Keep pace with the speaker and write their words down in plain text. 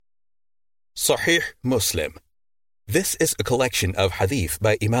Sahih Muslim. This is a collection of hadith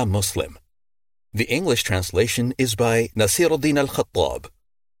by Imam Muslim. The English translation is by Nasiruddin al-Khattab.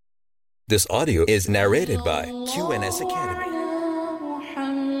 This audio is narrated by qnsacademy.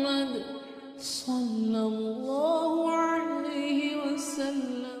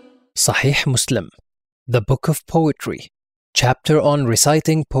 Sahih Muslim, the Book of Poetry, chapter on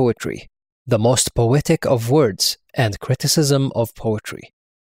reciting poetry, the most poetic of words and criticism of poetry.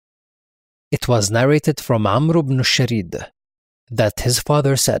 It was narrated from Amr ibn Sharid that his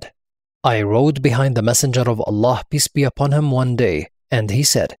father said, I rode behind the Messenger of Allah, peace be upon him, one day, and he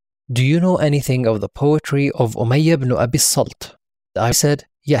said, Do you know anything of the poetry of Umayyah ibn Abi Salt? I said,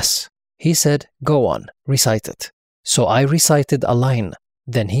 Yes. He said, Go on, recite it. So I recited a line.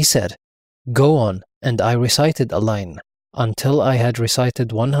 Then he said, Go on, and I recited a line, until I had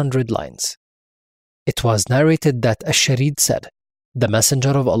recited 100 lines. It was narrated that Ash-Sharid said, The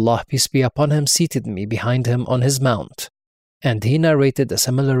Messenger of Allah, peace be upon him, seated me behind him on his mount, and he narrated a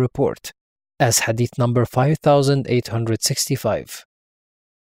similar report as hadith number 5865.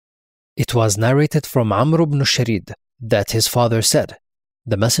 It was narrated from Amr ibn Sharid that his father said,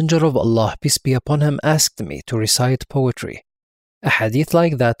 The Messenger of Allah, peace be upon him, asked me to recite poetry. A hadith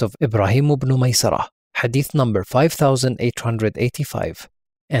like that of Ibrahim ibn Maysarah, hadith number 5885,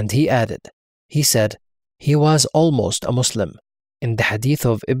 and he added, he said, he was almost a Muslim. In the hadith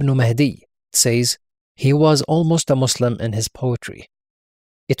of Ibn Mahdi, it says, he was almost a Muslim in his poetry.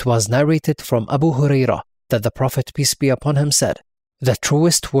 It was narrated from Abu Hurairah that the Prophet, peace be upon him, said, The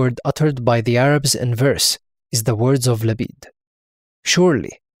truest word uttered by the Arabs in verse is the words of Labid.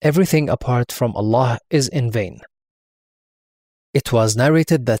 Surely, everything apart from Allah is in vain. It was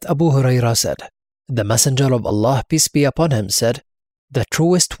narrated that Abu Hurairah said, The Messenger of Allah, peace be upon him, said, The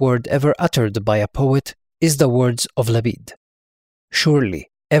truest word ever uttered by a poet is the words of Labid. Surely,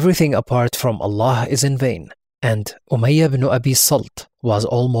 everything apart from Allah is in vain, and Umayyah ibn Abi Salt was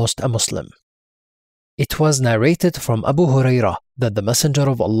almost a Muslim. It was narrated from Abu Hurairah that the Messenger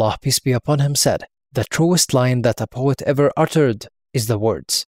of Allah, peace be upon him, said, The truest line that a poet ever uttered is the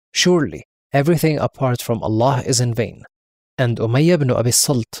words, Surely, everything apart from Allah is in vain, and Umayyah ibn Abi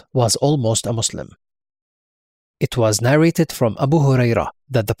Salt was almost a Muslim. It was narrated from Abu Hurairah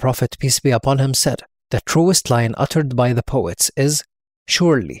that the Prophet, peace be upon him, said, The truest line uttered by the poets is,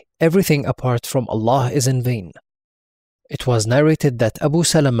 Surely, everything apart from Allah is in vain. It was narrated that Abu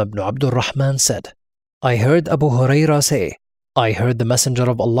Salam ibn Abdul Rahman said, I heard Abu Hurairah say, I heard the Messenger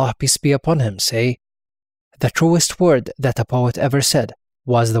of Allah, peace be upon him, say, The truest word that a poet ever said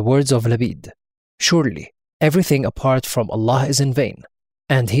was the words of Labid. Surely, everything apart from Allah is in vain.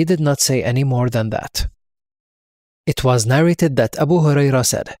 And he did not say any more than that. It was narrated that Abu Hurairah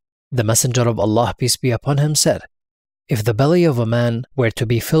said, The Messenger of Allah, peace be upon him, said, If the belly of a man were to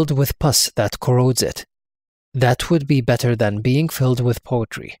be filled with pus that corrodes it, that would be better than being filled with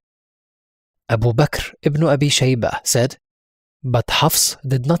poetry. Abu Bakr ibn Abi Shaybah said, But Hafs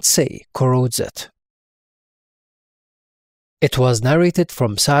did not say corrodes it. It was narrated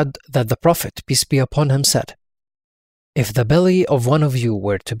from Sa'd that the Prophet, peace be upon him, said, If the belly of one of you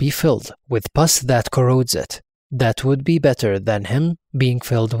were to be filled with pus that corrodes it, that would be better than him being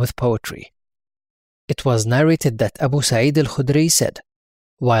filled with poetry. It was narrated that Abu Sa'id al-Khudri said,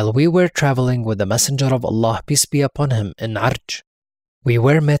 While we were traveling with the Messenger of Allah, peace be upon him, in Arj, we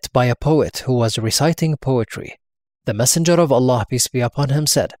were met by a poet who was reciting poetry. The Messenger of Allah, peace be upon him,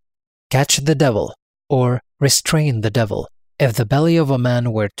 said, Catch the devil, or restrain the devil. If the belly of a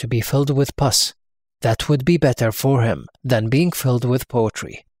man were to be filled with pus, that would be better for him than being filled with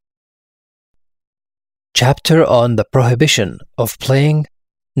poetry. Chapter on the prohibition of playing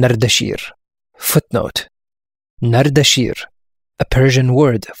Nardashir. Footnote: Nardashir, a Persian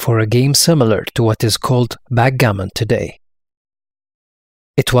word for a game similar to what is called backgammon today.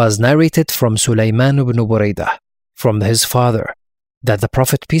 It was narrated from Sulaiman ibn Buraidah, from his father, that the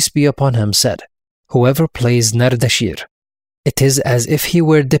Prophet, peace be upon him, said, Whoever plays Nardashir, it is as if he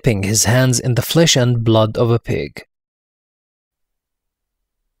were dipping his hands in the flesh and blood of a pig.